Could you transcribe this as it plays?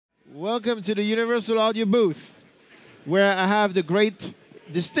Welcome to the Universal Audio booth, where I have the great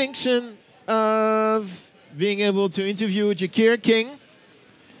distinction of being able to interview Jacquire King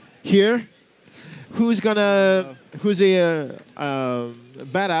here, who's a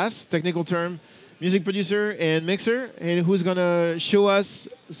badass, technical term, music producer and mixer, and who's gonna show us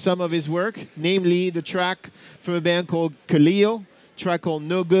some of his work, namely the track from a band called Kaleo, track called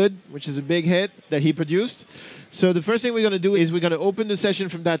No Good, which is a big hit that he produced. So the first thing we're going to do is we're going to open the session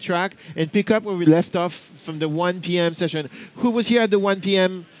from that track and pick up where we left off from the 1 p.m. session. Who was here at the 1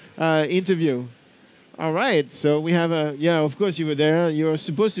 p.m. Interview? All right, so we have a, yeah, of course you were there. You're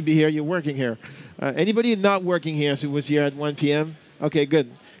supposed to be here. You're working here. Anybody not working here who was here at 1 p.m.? Okay,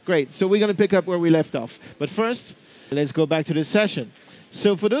 good. Great. So we're going to pick up where we left off. But first, let's go back to the session.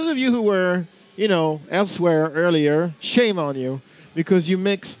 So for those of you who were, elsewhere earlier, shame on you, because you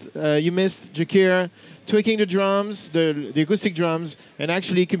missed Jacquire tweaking the drums, the acoustic drums, and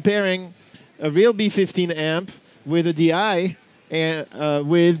actually comparing a real B15 amp with a DI and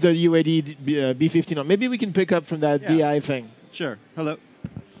with the UAD B15. Maybe we can pick up from that DI thing. Sure. Hello.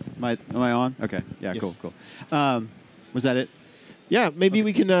 Am I on? Okay. Yeah. Yes. Cool. Was that it? Yeah. Maybe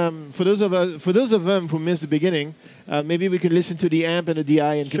we can. For those of them who missed the beginning, maybe we can listen to the amp and the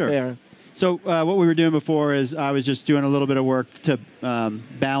DI and compare. So what we were doing before is I was just doing a little bit of work to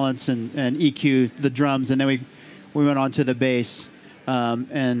balance and EQ the drums, and then we went on to the bass,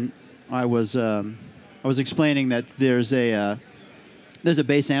 and I was explaining that there's a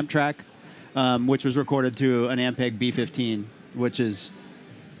bass amp track, which was recorded through an Ampeg B15, which is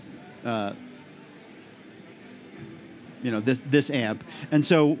this amp, and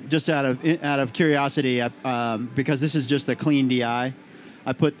so just out of curiosity, because this is just a clean DI.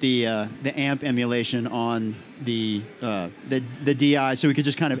 I put the amp emulation on the DI so we could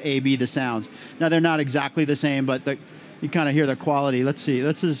just kind of A/B the sounds. Now they're not exactly the same, but you kind of hear the quality. Let's see.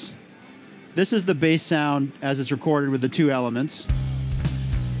 This is the bass sound as it's recorded with the two elements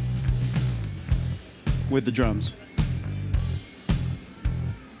with the drums.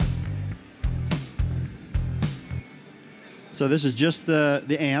 So this is just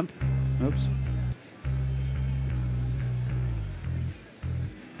the amp. Oops.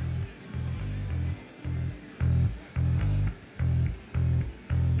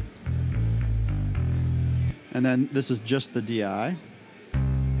 And then this is just the DI.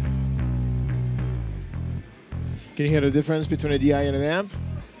 Can you hear the difference between a DI and an amp?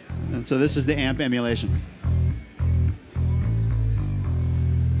 And so this is the amp emulation.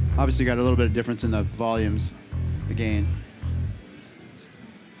 Obviously got a little bit of difference in the volumes, the gain.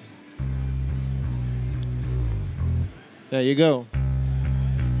 There you go.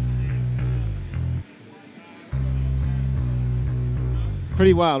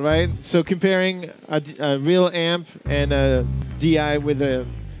 Pretty wild, right? So comparing a real amp and a DI with a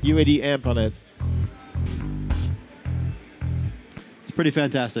UAD amp on it. It's pretty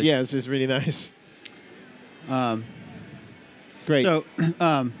fantastic. Yeah, this is really nice. Great. So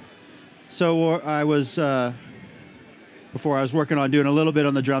I was, before I was working on doing a little bit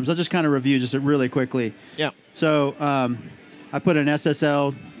on the drums. I'll just kind of review just really quickly. Yeah. So I put an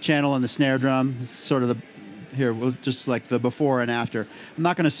SSL channel on the snare drum. It's sort of the just like the before and after. I'm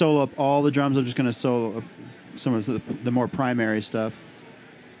not going to solo up all the drums. I'm just going to solo up some of the more primary stuff.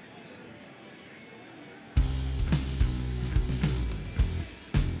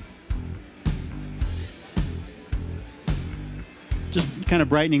 Just kind of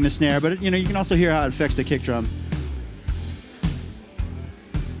brightening the snare, but you can also hear how it affects the kick drum.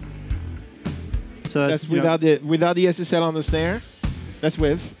 So that's without the SSL on the snare. That's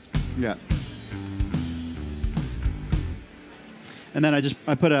with. Yeah. And then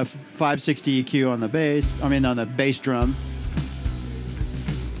I put a 560 EQ on the bass. on the bass drum.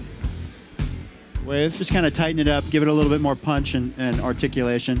 With? Just kind of tighten it up, give it a little bit more punch and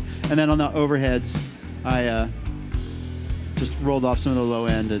articulation. And then on the overheads, I just rolled off some of the low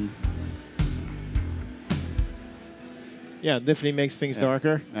end and. Yeah, definitely makes things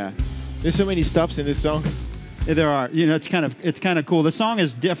darker. Yeah. There's so many stops in this song. Yeah, there are. It's kind of cool. The song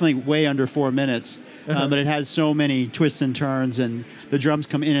is definitely way under 4 minutes. But it has so many twists and turns, and the drums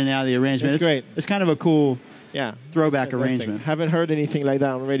come in and out of the arrangement. It's great. It's kind of a cool throwback arrangement. Haven't heard anything like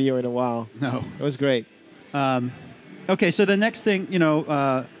that on radio in a while. No. It was great. Okay, so the next thing,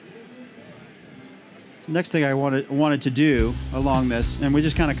 I wanted to do along this, and we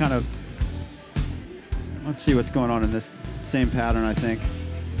just kind of, let's see what's going on in this same pattern, I think.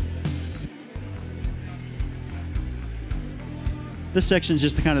 This section is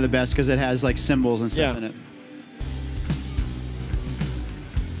just kind of the best because it has like cymbals and stuff in it.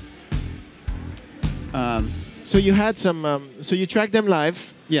 So you had some. So you tracked them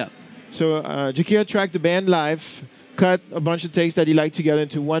live. Yeah. So Jacquire tracked the band live, cut a bunch of takes that he liked together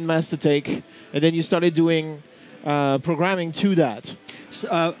into one master take, and then you started doing programming to that. So,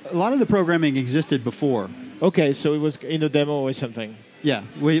 a lot of the programming existed before. Okay, so it was in the demo or something. Yeah,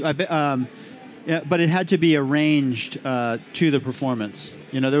 yeah, but it had to be arranged to the performance.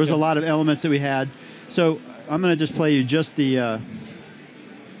 You know, there was a lot of elements that we had. So I'm going to just play you just the.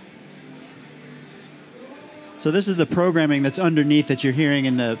 So this is the programming that's underneath that you're hearing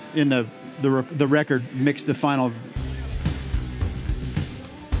in the record mixed, the final.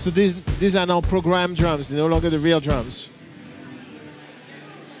 So these are now programmed drums. They're no longer the real drums.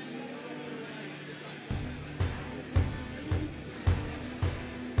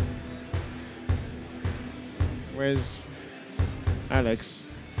 Where's Alex?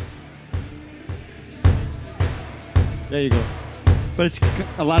 There you go. But it's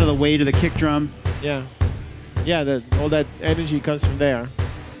a lot of the weight of the kick drum. Yeah. Yeah, all that energy comes from there.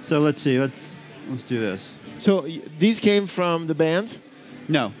 So let's see. Let's do this. So these came from the band?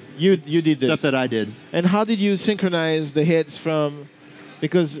 No. You did this? Stuff that I did. And how did you synchronize the hits from...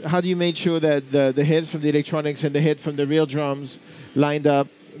 Because how do you make sure that the hits from the electronics and the hit from the real drums lined up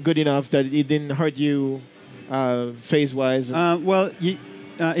good enough that it didn't hurt you phase-wise? Well,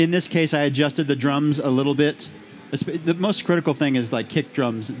 in this case, I adjusted the drums a little bit. The most critical thing is like kick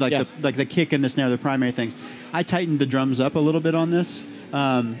drums, like the kick and the snare, the primary things. I tightened the drums up a little bit on this,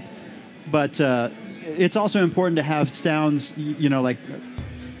 but it's also important to have sounds, you know, like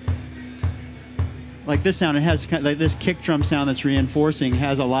this sound. It has kind of like this kick drum sound that's reinforcing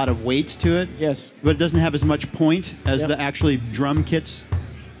has a lot of weight to it. Yes, but it doesn't have as much point as the actually drum kits.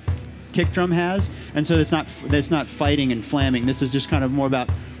 Kick drum has, and so it's not fighting and flamming. This is just kind of more about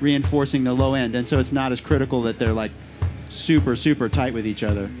reinforcing the low end, and so it's not as critical that they're like super tight with each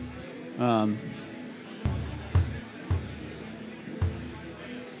other.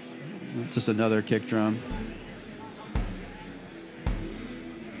 Just another kick drum.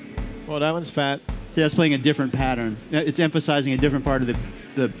 Well, that one's fat. See, that's playing a different pattern. It's emphasizing a different part of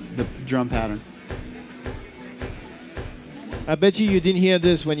the drum pattern. I bet you didn't hear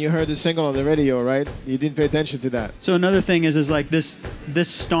this when you heard the single on the radio, right? You didn't pay attention to that. So another thing is like this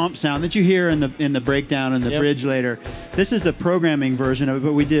stomp sound that you hear in the breakdown and the bridge later. This is the programming version of it,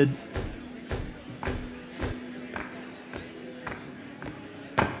 but we did.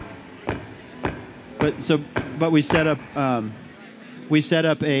 But we set up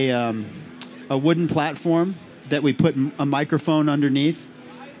a wooden platform that we put a microphone underneath,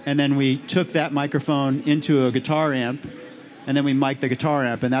 and then we took that microphone into a guitar amp. And then we mic'd the guitar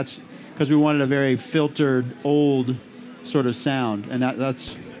amp, and that's because we wanted a very filtered, old sort of sound, and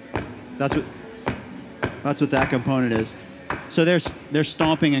that's what that component is. So they're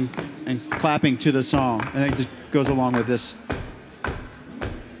stomping and clapping to the song, and it just goes along with this.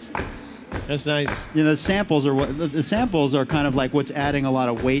 That's nice. You know, the samples are kind of like what's adding a lot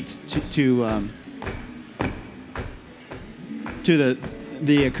of weight to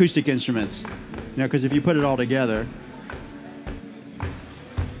the acoustic instruments. You know, because if you put it all together.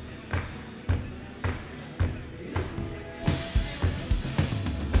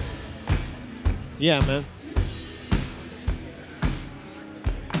 Yeah, man.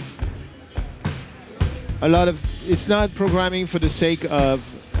 It's not programming for the sake of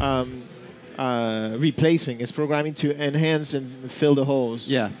replacing. It's programming to enhance and fill the holes.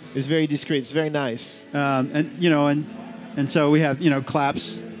 Yeah. It's very discreet. It's very nice. And so we have,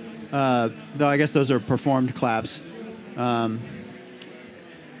 claps. Though I guess those are performed claps. But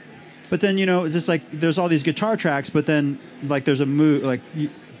then, just like there's all these guitar tracks, but then like there's a move, like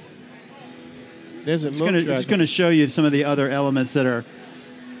there's a it's going to show you some of the other elements that are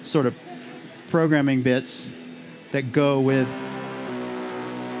sort of programming bits that go with.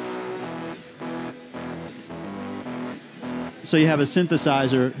 So you have a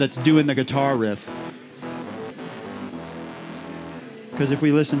synthesizer that's doing the guitar riff. Because if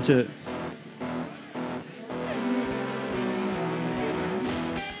we listen to...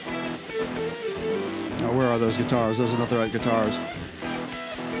 Oh, where are those guitars? Those are not the right guitars.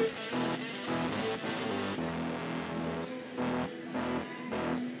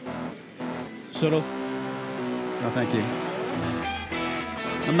 Solo. No, thank you.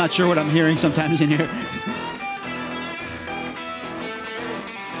 I'm not sure what I'm hearing sometimes in here.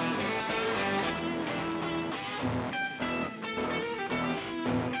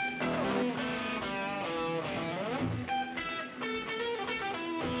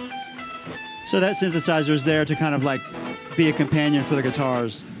 So that synthesizer is there to kind of like be a companion for the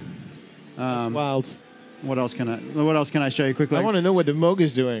guitars. That's wild. What else can I show you quickly? I want to know what the Moog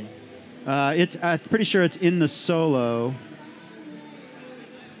is doing. I'm pretty sure it's in the solo.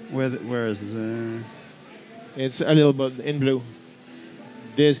 Where is this? It's a little bit in blue.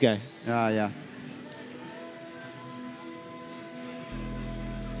 This guy. Yeah.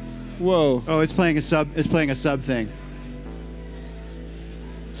 Whoa. Oh, it's playing a sub. It's playing a sub thing.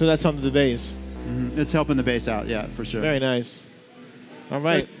 So that's under the bass. It's helping the bass out. Yeah, for sure. Very nice. All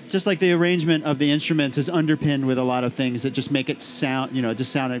right. Just like the arrangement of the instruments is underpinned with a lot of things that just make it sound,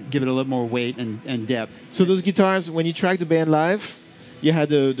 give it a little more weight and depth. So those guitars, when you tracked the band live, you had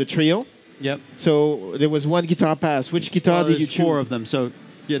the trio. Yep. So there was one guitar pass. Which guitar did you choose? 4 of them. So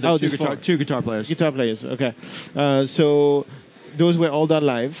yeah, two guitar players. Guitar players. Okay. So those were all done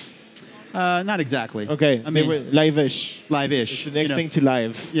live. Not exactly. Okay. I mean, they were live-ish. Live-ish. It's the next thing to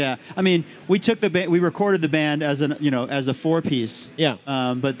live. Yeah. I mean, we recorded the band as a 4-piece. Yeah.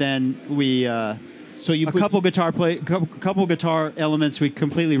 But then we so you couple guitar elements we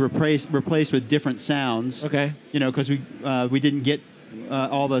completely replaced with different sounds. Okay. Because we didn't get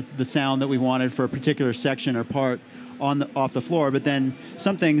all the sound that we wanted for a particular section or part off the floor, but then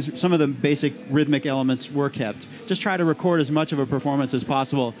some of the basic rhythmic elements were kept. Just try to record as much of a performance as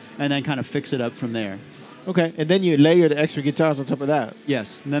possible, and then kind of fix it up from there. Okay, and then you layer the extra guitars on top of that.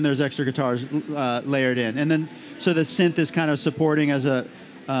 Yes, and then there's extra guitars layered in, and then so the synth is kind of supporting as a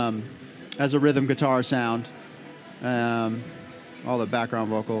rhythm guitar sound. All the background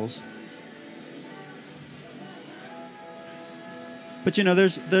vocals. But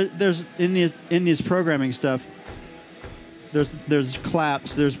there's in this programming stuff. There's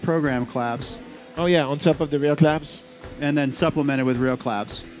claps. There's program claps. Oh yeah, on top of the real claps. And then supplemented with real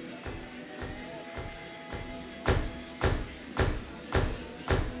claps.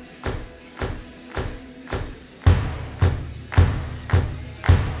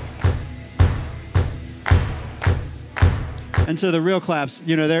 And so the real claps,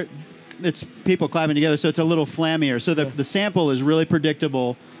 it's people clapping together, so it's a little flammier. So the sample is really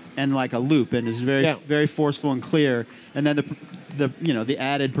predictable and like a loop, and is very forceful and clear. And then the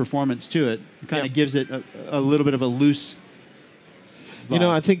added performance to it kind of gives it a little bit of a loose vibe,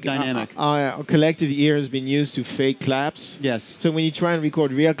 I think dynamic. Our collective ear has been used to fake claps. Yes. So when you try and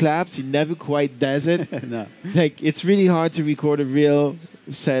record real claps, it never quite does it. No. Like, it's really hard to record a real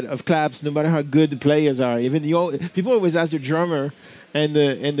set of claps, no matter how good the players are. Even people always ask the drummer and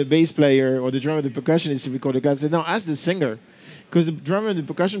the bass player or the drummer, the percussionist to record the claps. They say, no, ask the singer. Because the drummer and the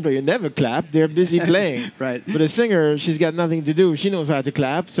percussion player never clap. They're busy playing. Right. But a singer, she's got nothing to do. She knows how to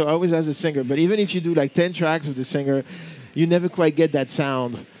clap. So I always ask the singer. But even if you do like 10 tracks of the singer, you never quite get that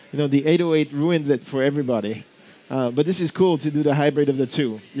sound. The 808 ruins it for everybody. But this is cool to do the hybrid of the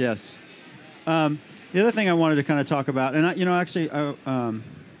two. Yes. The other thing I wanted to kind of talk about, and I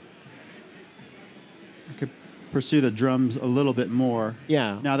could pursue the drums a little bit more.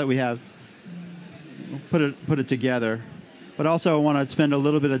 Yeah. Now that we have put it together. But also, I want to spend a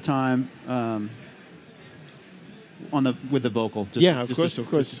little bit of time with the vocal. Of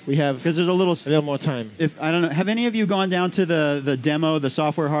course. We have because there's a little more time. I don't know, have any of you gone down to the demo, the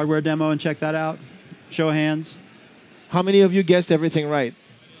software hardware demo, and checked that out? Show of hands. How many of you guessed everything right?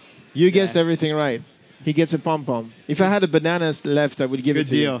 You guessed everything right. He gets a pom pom. If I had a bananas left, I would give it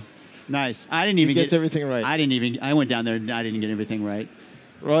to you. Good deal. Nice. I didn't even guess everything right. I went down there and I didn't get everything right.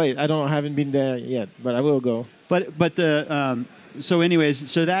 Right. I haven't been there yet, but I will go. But so anyways,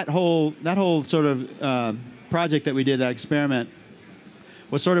 so that whole sort of project that we did, that experiment,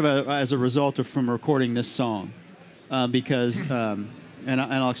 was sort of as a result from recording this song, because and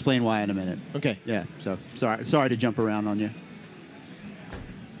I'll explain why in a minute. Okay. Yeah. So sorry to jump around on you.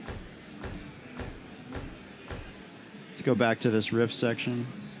 Let's go back to this riff section.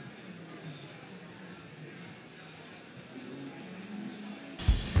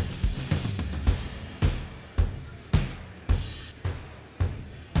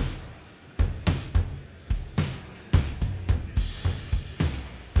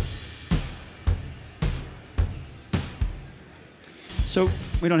 So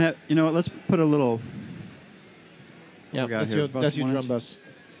we don't have, let's put a little. Yeah, that's your drum bus.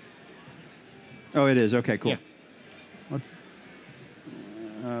 Oh, it is. Okay, cool. Yeah.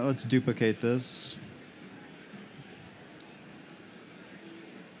 Let's duplicate this.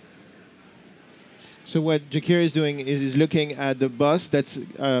 So what Jacquire is doing is he's looking at the bus that's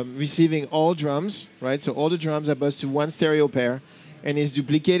receiving all drums, right? So all the drums are bused to one stereo pair, and he's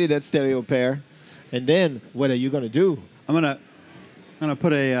duplicated that stereo pair. And then what are you going to do? I'm gonna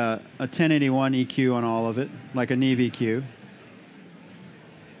put a 1081 EQ on all of it, like a Neve EQ.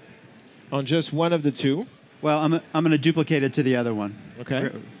 On just one of the two? Well, I'm gonna duplicate it to the other one.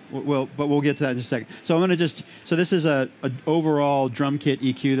 Okay. But we'll get to that in just a second. So I'm gonna so this is a overall drum kit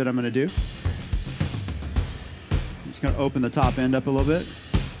EQ that I'm gonna do. I'm just gonna open the top end up a little bit.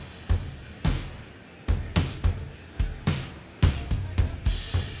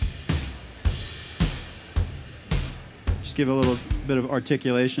 give a little bit of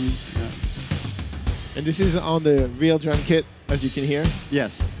articulation. And this is on the real drum kit, as you can hear.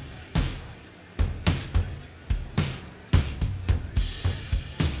 Yes.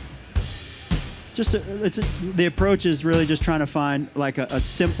 The approach is really just trying to find like a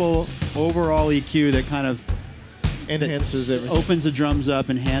simple overall EQ that kind of enhances everything. Opens the drums up,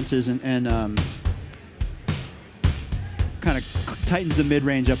 enhances, and kind of tightens the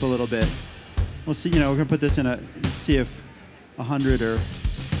mid-range up a little bit. We'll see, we're going to put this in see if 100 or...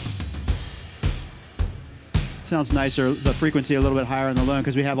 Sounds nicer, the frequency a little bit higher on the low end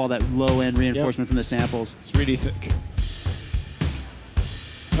because we have all that low-end reinforcement from the samples. It's really thick.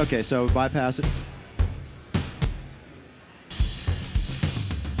 Okay, so bypass it.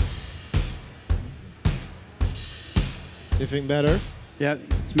 Anything better? Yeah,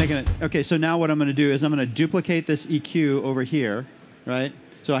 it's making it. Okay, so now what I'm going to do is I'm going to duplicate this EQ over here, right?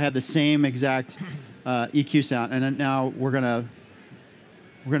 So I have the same exact EQ sound, and then now we're going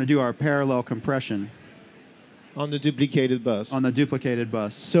to do our parallel compression on the duplicated bus. On the duplicated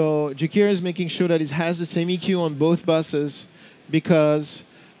bus. So Jacquire is making sure that it has the same EQ on both buses because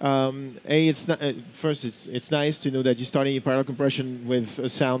it's not, first it's nice to know that you're starting your parallel compression with a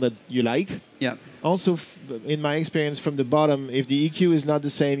sound that you like. Yeah. Also, in my experience from the bottom, if the EQ is not the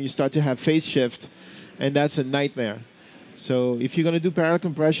same, you start to have phase shift, and that's a nightmare. So if you're going to do parallel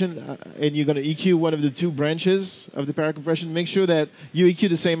compression and you're going to EQ one of the two branches of the parallel compression, make sure that you EQ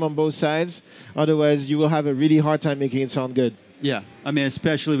the same on both sides. Otherwise, you will have a really hard time making it sound good. Yeah, I mean,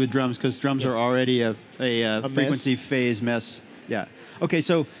 especially with drums, because drums are already a frequency phase mess. Yeah. Okay,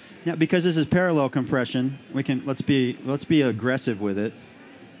 so now because this is parallel compression, we can let's be aggressive with it.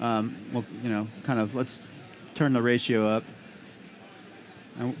 Well, let's turn the ratio up.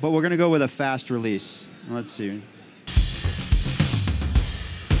 But we're going to go with a fast release. Let's see.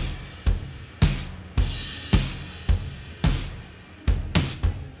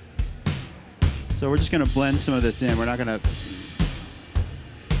 So we're just going to blend some of this in. We're not going to...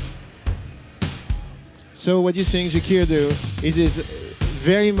 So what you're seeing Jacquire do is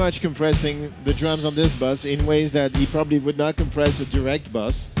very much compressing the drums on this bus in ways that he probably would not compress a direct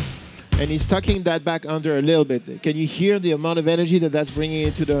bus. And he's tucking that back under a little bit. Can you hear the amount of energy that that's bringing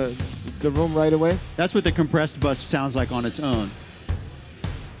into the room right away? That's what the compressed bus sounds like on its own.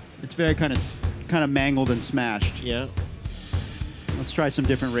 It's very kind of mangled and smashed. Yeah. Let's try some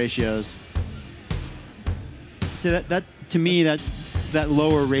different ratios. See, that to me, that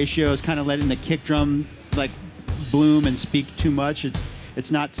lower ratio is kind of letting the kick drum like bloom and speak too much.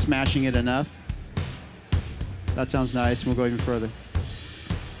 It's not smashing it enough. That sounds nice. We'll go even further.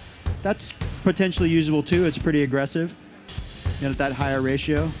 That's potentially usable too. It's pretty aggressive, at that higher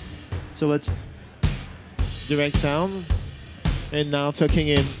ratio. So let's direct sound, and now tucking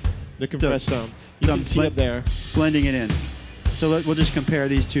in the compressed sound. You can see up there, blending it in. So we'll just compare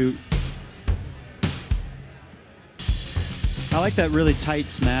these two. I like that really tight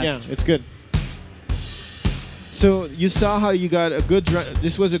smash. Yeah, it's good. So you saw how you got a good drum.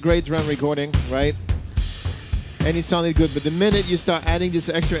 This was a great drum recording, right? And it sounded good. But the minute you start adding this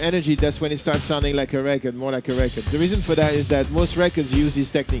extra energy, that's when it starts sounding like a record, more like a record. The reason for that is that most records use these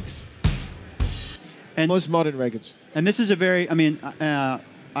techniques. And most modern records. And this is a very,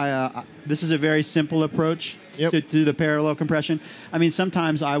 this is a very simple approach to the parallel compression. I mean,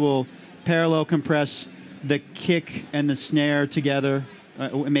 sometimes I will parallel compress the kick and the snare together,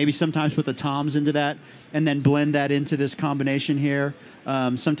 maybe sometimes put the toms into that, and then blend that into this combination here.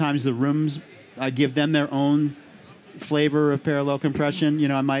 Sometimes the rooms, I give them their own flavor of parallel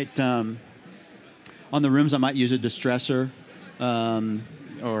compression. I might, on the rooms, I might use a distressor,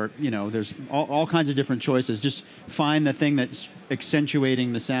 or, there's all kinds of different choices. Just find the thing that's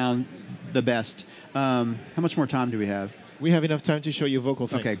accentuating the sound the best. How much more time do we have? We have enough time to show you vocal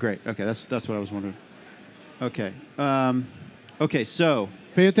thing. Okay, great. Okay, that's what I was wondering. Okay. Okay, so...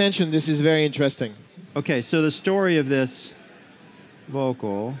 Pay attention. This is very interesting. Okay, so the story of this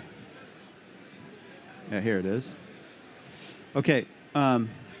vocal... Yeah, here it is. Okay.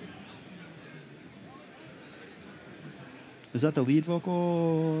 Is that the lead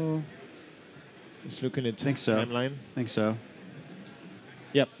vocal? Just looking at think so. timeline. Think so.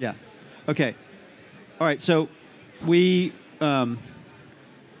 Yep. Yeah. Okay. All right, so we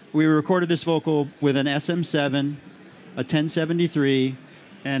recorded this vocal with an SM7, a 1073,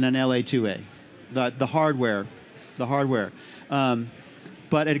 and an LA2A, the hardware.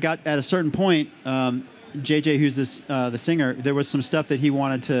 But it got at a certain point, JJ, who's the singer, there was some stuff that he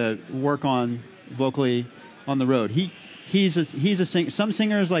wanted to work on vocally on the road. He's a singer. Some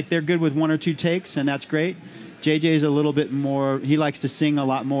singers, like, they're good with one or two takes, and that's great. JJ's a little bit more. He likes to sing a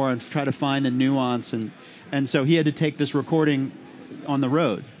lot more and try to find the nuance, and and so he had to take this recording on the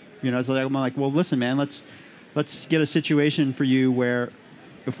road. You know, so I'm like, well, listen, man, let's get a situation for you where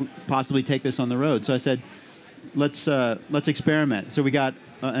if we possibly take this on the road. So I said, let's experiment. So we got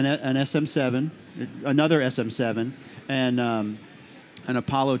an SM7, another SM7, and an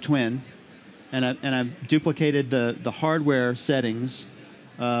Apollo Twin, and I duplicated the hardware settings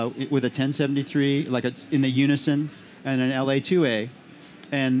with a 1073, like in the Unison, and an LA2A,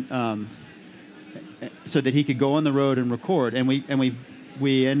 and so that he could go on the road and record. And we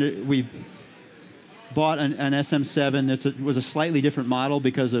bought an SM7 that was a slightly different model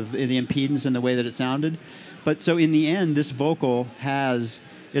because of the impedance and the way that it sounded. But so in the end, this vocal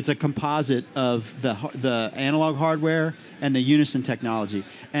it's a composite of the analog hardware and the Unison technology.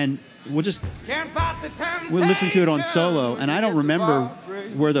 And we'll listen to it on solo, and I don't remember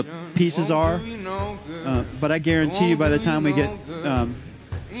where the pieces are, but I guarantee you by the time we get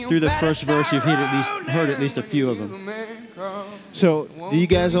through the first verse, you've heard at least a few of them. So, do you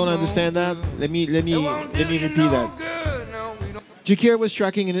guys all understand that? Let me repeat that. Jacquire was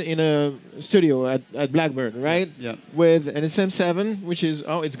tracking in a studio at Blackbird, right? Yeah. With an SM7, which is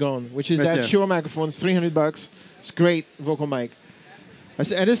it's gone. Which is right that there. Shure microphone. It's $300. It's great vocal mic. An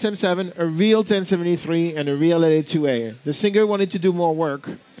SM7, a real 1073, and a real LA2A. The singer wanted to do more work.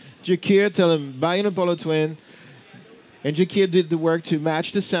 Jacquire told him, buy an Apollo Twin. And Jacquire did the work to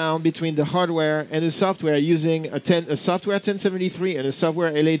match the sound between the hardware and the software using a software 1073 and a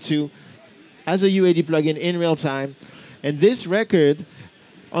software LA2 as a UAD plugin in real time. And this record,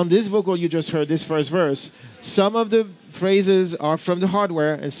 on this vocal you just heard, this first verse, some of the phrases are from the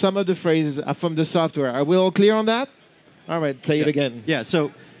hardware and some of the phrases are from the software. Are we all clear on that? All right, play it again. Yeah,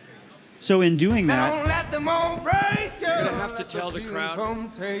 so in doing that, You're gonna have to tell the crowd. It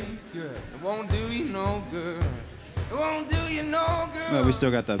won't do you no good. It won't do you no good. well, we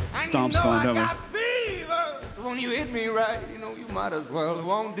still got the stomps going, don't we? I got fever, so when you hit me right, you know you might as well. It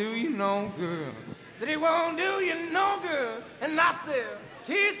won't do you no good. Said it won't do you no good. And I said,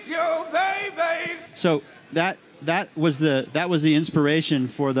 kiss your baby. So that was the inspiration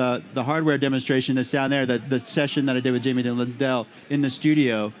for the hardware demonstration that's down there, the session that I did with Jamie Lindell in the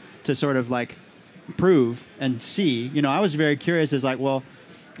studio to sort of like prove and see. You know, I was very curious as like, well,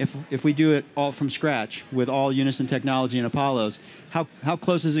 if we do it all from scratch with all Unison technology and Apollos, how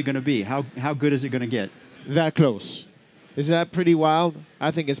close is it going to be? How good is it going to get? That close. Is that pretty wild?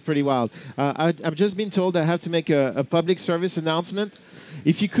 I think it's pretty wild. I've just been told I have to make a public service announcement.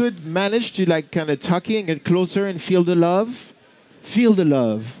 If you could manage to like kind of tuck in, get closer and feel the love,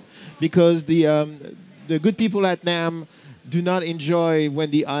 because the good people at NAMM do not enjoy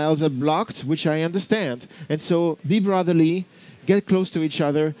when the aisles are blocked, which I understand. And so be brotherly, get close to each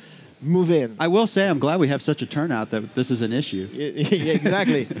other, move in. I will say I'm glad we have such a turnout that this is an issue. Yeah,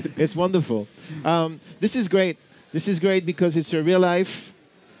 exactly. It's wonderful. This is great. This is great because it's a real-life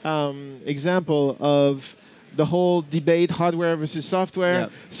example of the whole debate, hardware versus software.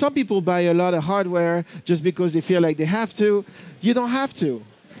 Yep. Some people buy a lot of hardware just because they feel like they have to. You don't have to.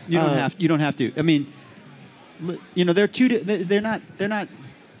 You don't have to. I mean, you know, they're not.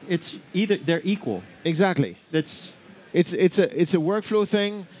 It's either they're equal. Exactly. It's a workflow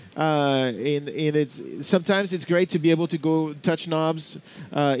thing. Sometimes it's great to be able to go touch knobs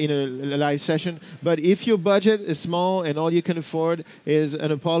in a live session. But if your budget is small and all you can afford is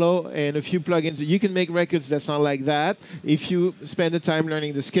an Apollo and a few plugins, you can make records that sound like that if you spend the time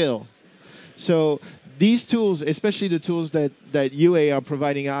learning the skill. So these tools, especially the tools that UA are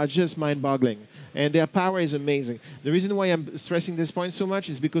providing, are just mind-boggling. And their power is amazing. The reason why I'm stressing this point so much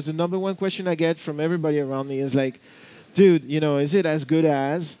is because the number one question I get from everybody around me is like, dude, you know, is it as good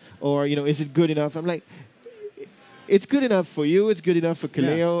as, or, you know, is it good enough? I'm like, it's good enough for you. It's good enough for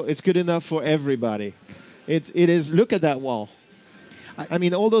Kaleo. Yeah. It's good enough for everybody. It is, look at that wall. I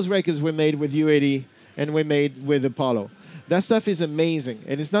mean, all those records were made with U80 and were made with Apollo. That stuff is amazing.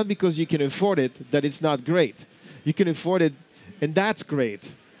 And it's not because you can afford it that it's not great. You can afford it, and that's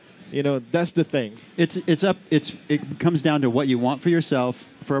great. You know, that's the thing. It comes down to what you want for yourself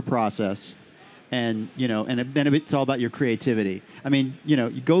for a process. And, you know, and then it's all about your creativity. I mean, you know,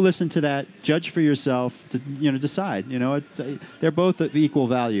 you go listen to that, judge for yourself, to, you know, decide. You know, they're both of equal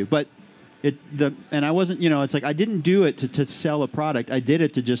value. But and I wasn't, you know, it's like I didn't do it to sell a product. I did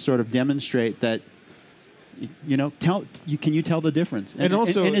it to just sort of demonstrate that, you know, can you tell the difference? And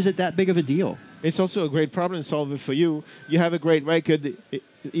also, and is it that big of a deal? It's also a great problem solver for you. You have a great record.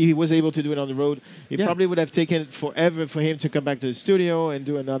 He was able to do it on the road. It probably would have taken forever for him to come back to the studio and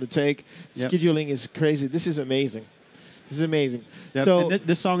do another take. Scheduling is crazy. This is amazing. This is amazing. Yep. So and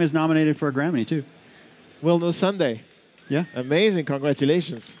this song is nominated for a Grammy too. We'll know Sunday. Yeah. Amazing.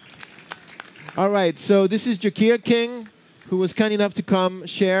 Congratulations. All right, so this is Jacquire King, who was kind enough to come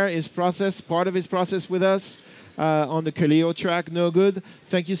share his process, part of his process with us on the Kaleo track, No Good.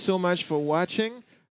 Thank you so much for watching.